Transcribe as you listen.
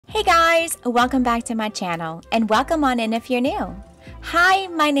Hey guys, welcome back to my channel and welcome on in if you're new. Hi,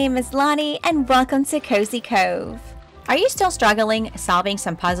 my name is Lonnie and welcome to Cozy Cove. Are you still struggling solving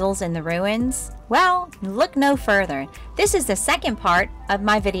some puzzles in the ruins? Well, look no further. This is the second part of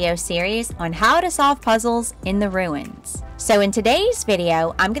my video series on how to solve puzzles in the ruins. So in today's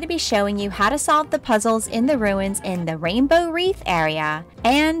video, I'm going to be showing you how to solve the puzzles in the ruins in the Rainbow Reef area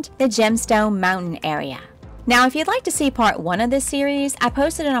and the Gemstone Mountain area. Now, if you'd like to see part 1 of this series, I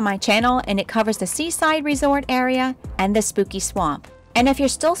posted it on my channel and it covers the Seaside Resort area and the Spooky Swamp. And if you're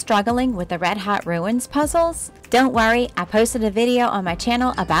still struggling with the Red Hot Ruins puzzles, don't worry, I posted a video on my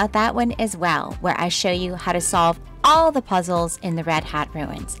channel about that one as well, where I show you how to solve all the puzzles in the Red Hot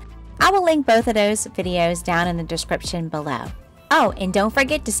Ruins. I will link both of those videos down in the description below. Oh, and don't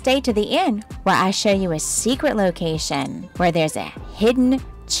forget to stay to the end, where I show you a secret location where there's a hidden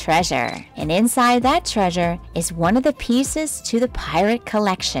treasure, and inside that treasure is one of the pieces to the pirate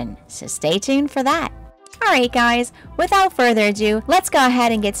collection, so stay tuned for that. Alright guys, without further ado, let's go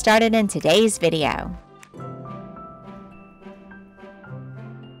ahead and get started in today's video.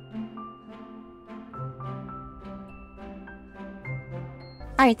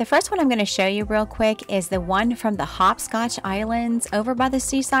 Alright, the first one I'm going to show you real quick is the one from the Hopscotch Islands over by the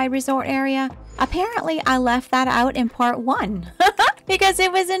Seaside Resort area. Apparently, I left that out in part 1 because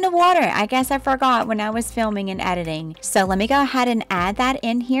it was in the water. I guess I forgot when I was filming and editing. So let me go ahead and add that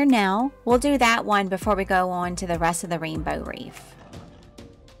in here now. We'll do that one before we go on to the rest of the Rainbow Reef.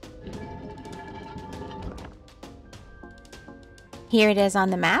 Here it is on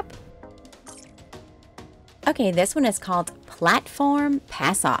the map. Okay, this one is called Platform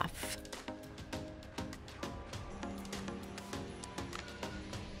Pass Off.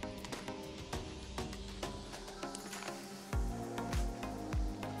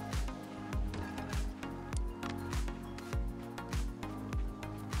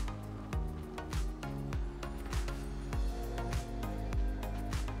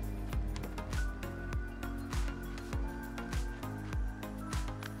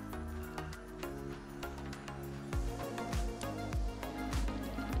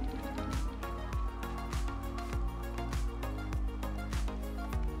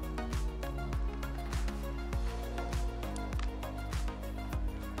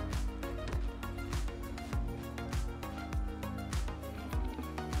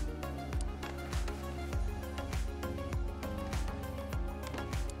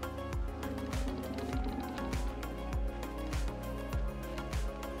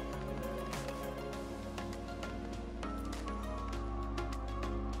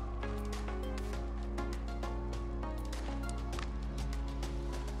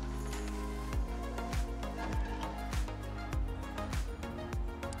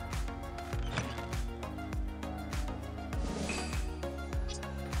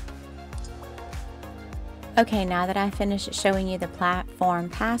 Okay, now that I finished showing you the platform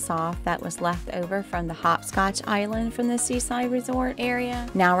pass-off that was left over from the Hopscotch Island from the Seaside Resort area,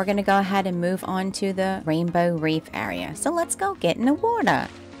 now we're going to go ahead and move on to the Rainbow Reef area. So let's go get in the water.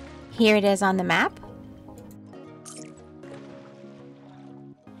 Here it is on the map.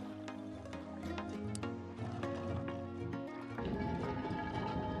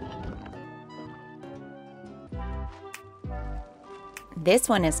 This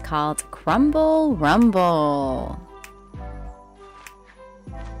one is called Crumble Rumble.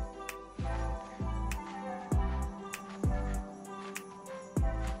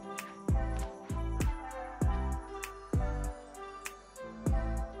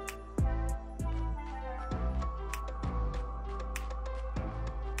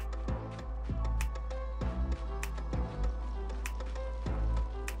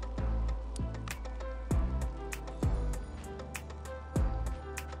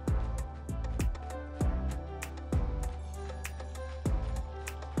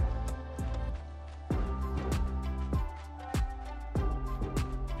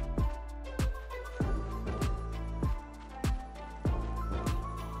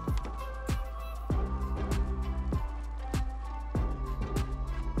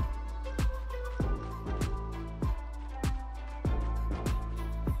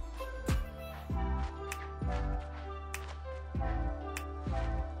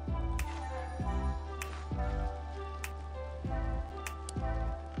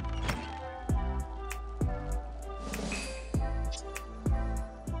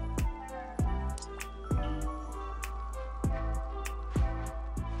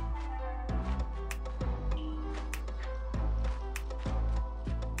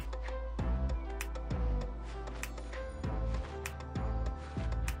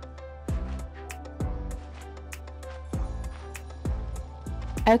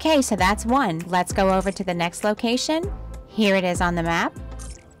 Okay, so that's one. Let's go over to the next location. Here it is on the map.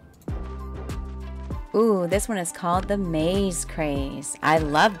 Ooh, this one is called the Maze Craze. I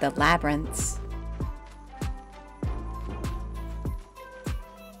love the labyrinths.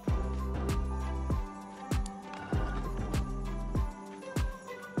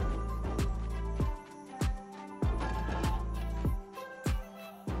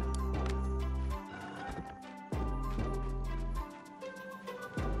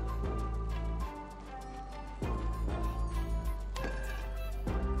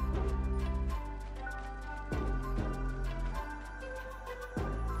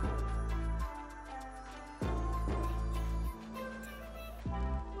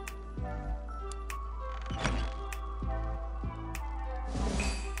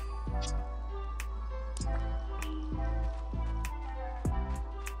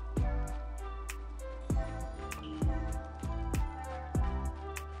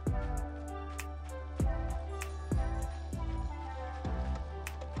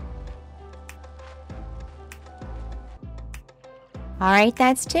 All right,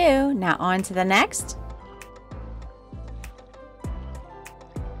 that's two. Now on to the next.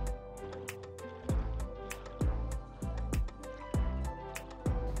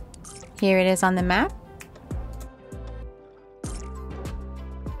 Here it is on the map.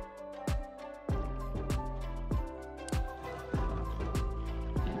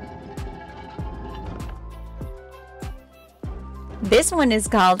 This one is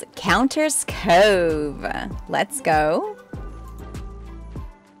called Counters Cove. Let's go.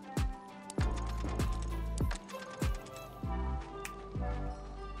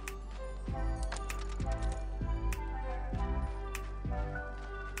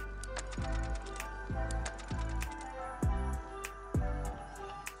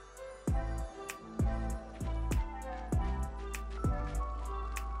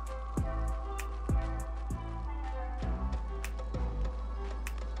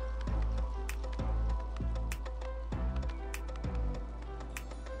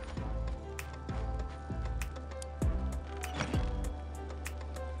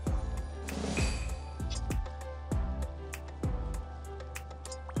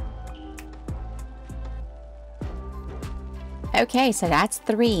 Okay, so that's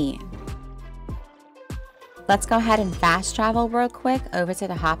three. Let's go ahead and fast travel real quick over to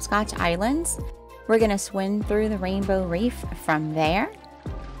the Hopscotch Islands. We're gonna swim through the Rainbow Reef from there.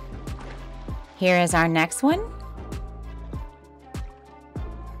 Here is our next one.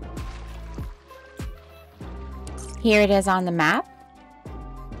 Here it is on the map.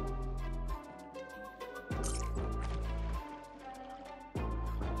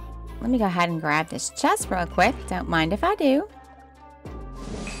 Let me go ahead and grab this chest real quick. Don't mind if I do.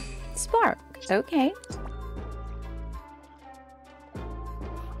 Spark, okay.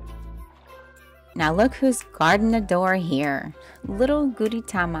 Now look who's guarding the door here. Little Goody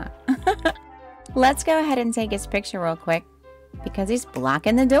Tama. Let's go ahead and take his picture real quick because he's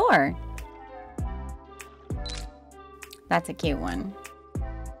blocking the door. That's a cute one.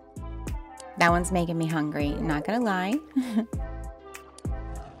 That one's making me hungry, not gonna lie.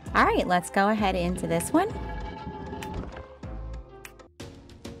 All right, let's go ahead into this one.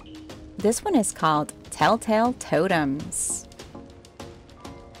 This one is called Telltale Totems.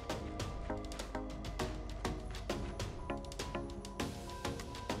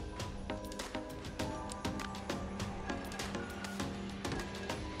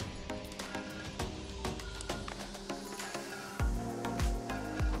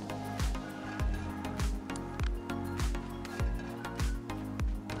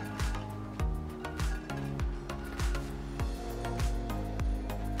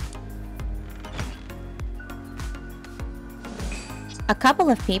 A couple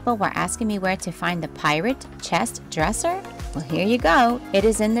of people were asking me where to find the pirate chest dresser. Well, here you go. It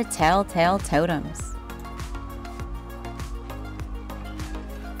is in the Telltale Totems.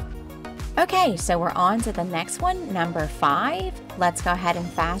 Okay, so we're on to the next one, number 5. Let's go ahead and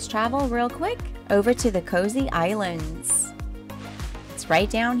fast travel real quick over to the Cozy Islands. It's right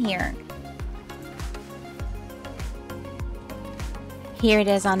down here. Here it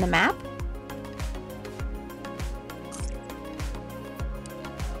is on the map.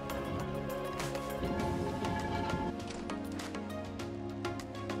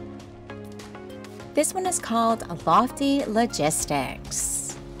 This one is called Lofty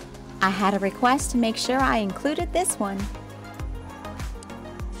Logistics. I had a request to make sure I included this one.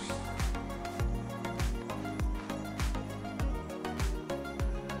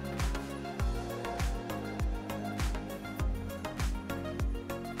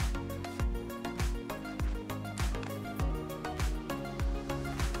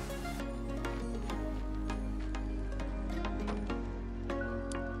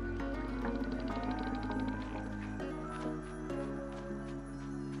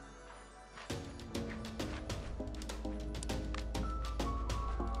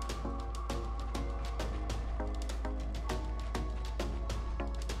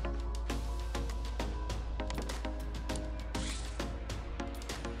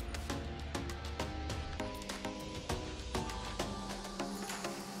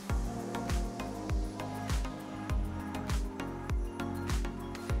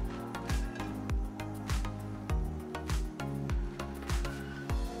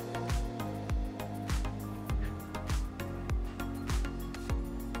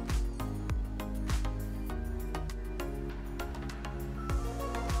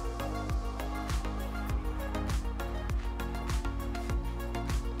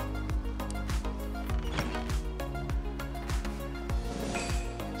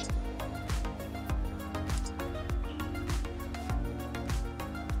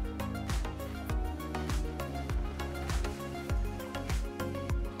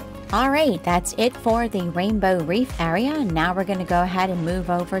 Alright, that's it for the Rainbow Reef area. Now we're going to go ahead and move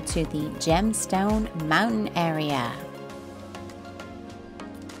over to the Gemstone Mountain area.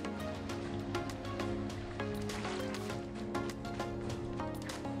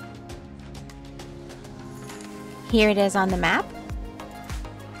 Here it is on the map.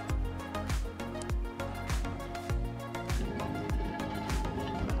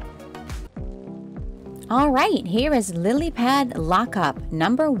 Alright, here is Lily Pad Lockup,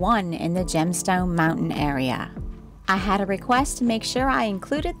 number 1 in the Gemstone Mountain area. I had a request to make sure I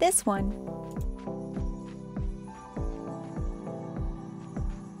included this one.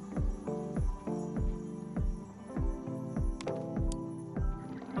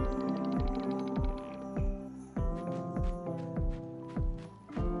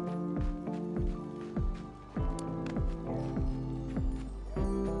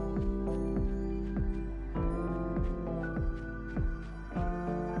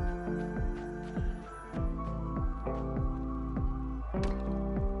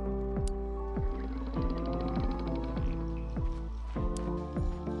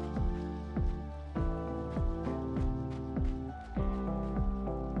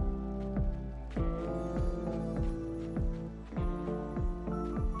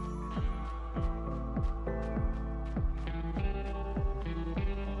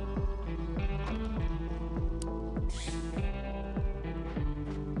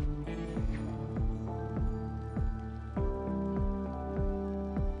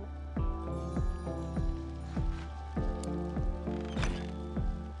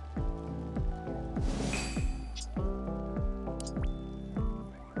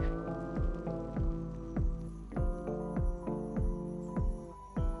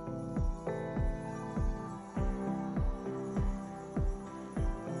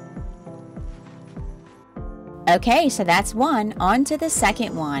 Okay, so that's one. On to the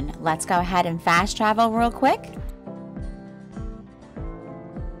second one. Let's go ahead and fast travel real quick.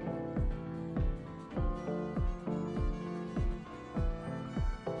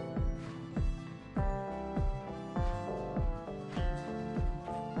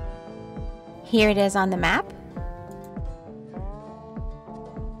 Here it is on the map.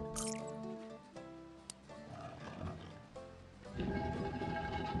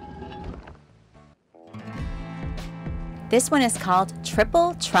 This one is called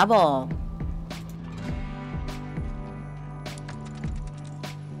Triple Trouble.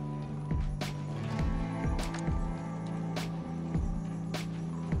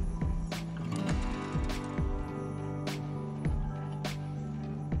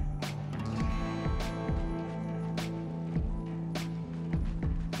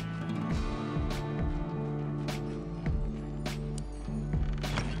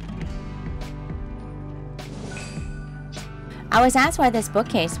 I was asked why this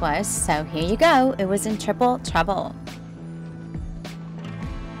bookcase was, so here you go. It was in Triple Trouble.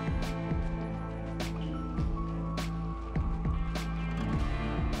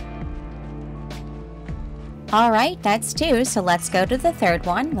 Alright, that's two, so let's go to the third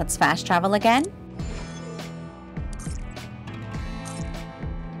one. Let's fast travel again.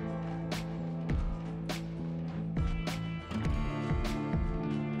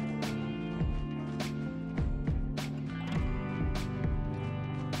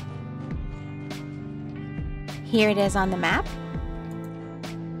 Here it is on the map.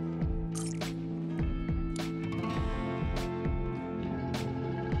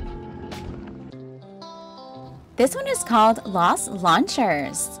 This one is called Lost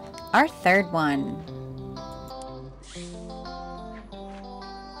Launchers, our third one.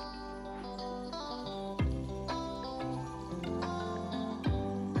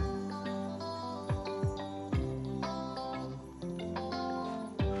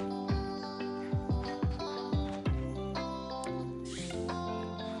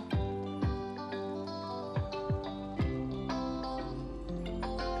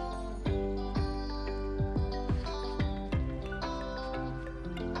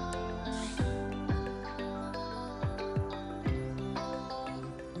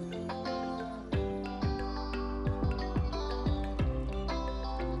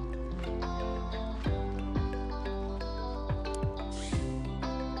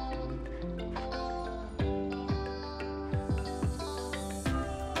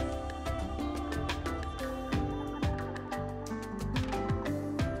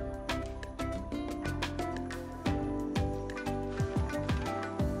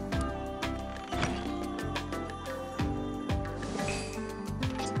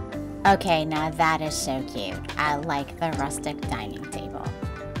 Okay, now that is so cute. I like the rustic dining table.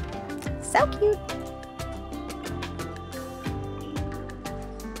 So cute.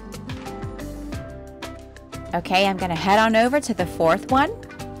 Okay, I'm gonna head on over to the fourth one.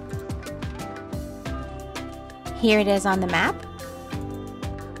 Here it is on the map.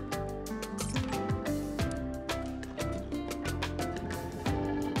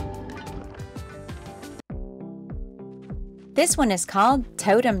 This one is called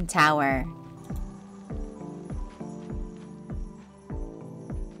Totem Tower.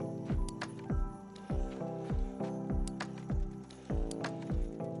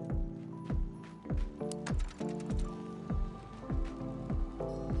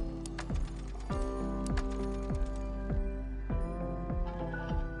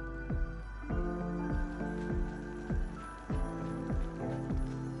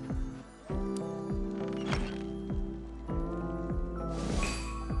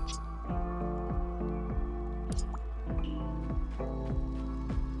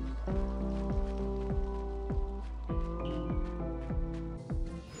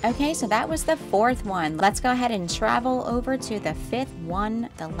 Okay, so that was the fourth one. Let's go ahead and travel over to the fifth one,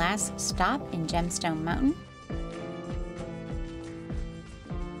 the last stop in Gemstone Mountain.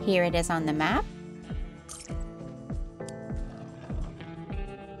 Here it is on the map.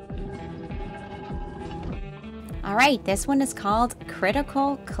 All right, this one is called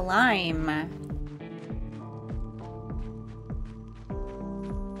Critical Climb.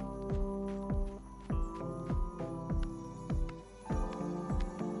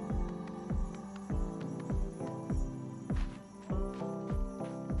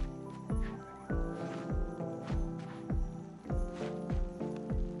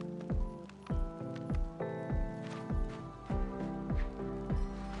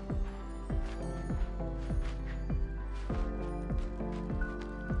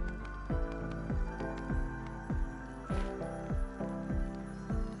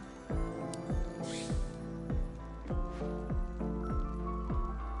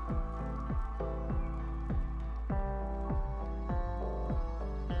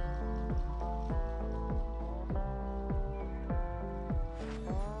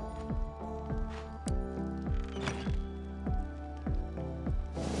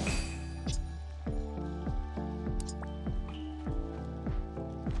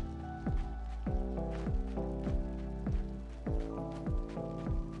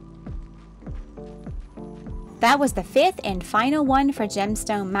 That was the fifth and final one for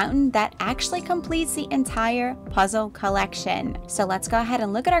Gemstone Mountain that actually completes the entire puzzle collection. So let's go ahead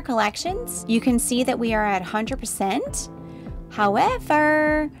and look at our collections. You can see that we are at 100%.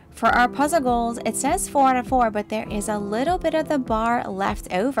 However, for our puzzle goals, it says 4 out of 4, but there is a little bit of the bar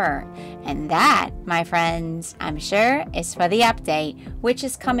left over. And that, my friends, I'm sure is for the update, which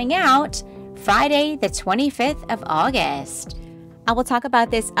is coming out Friday, the 25th of August. I will talk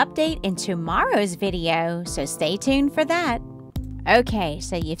about this update in tomorrow's video, so stay tuned for that. Okay,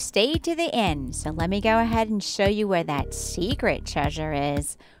 so you've stayed to the end, so let me go ahead and show you where that secret treasure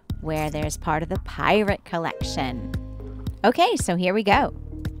is, where there's part of the pirate collection. Okay, so here we go.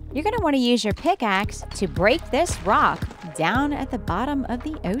 You're going to want to use your pickaxe to break this rock down at the bottom of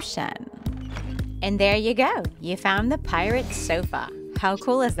the ocean. And there you go, you found the pirate sofa. How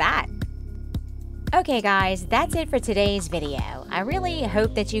cool is that? Okay guys, that's it for today's video. I really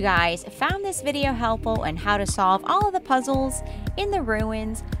hope that you guys found this video helpful on how to solve all of the puzzles in the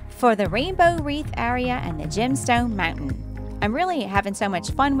ruins for the Rainbow Reef area and the Gemstone Mountain. I'm really having so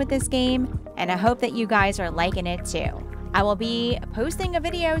much fun with this game, and I hope that you guys are liking it too. I will be posting a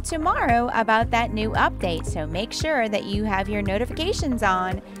video tomorrow about that new update, so make sure that you have your notifications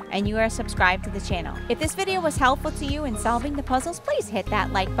on and you are subscribed to the channel. If this video was helpful to you in solving the puzzles, please hit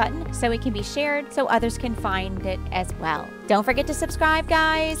that like button so it can be shared so others can find it as well. Don't forget to subscribe,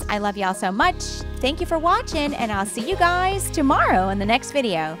 guys. I love y'all so much. Thank you for watching, and I'll see you guys tomorrow in the next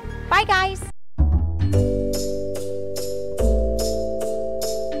video. Bye, guys.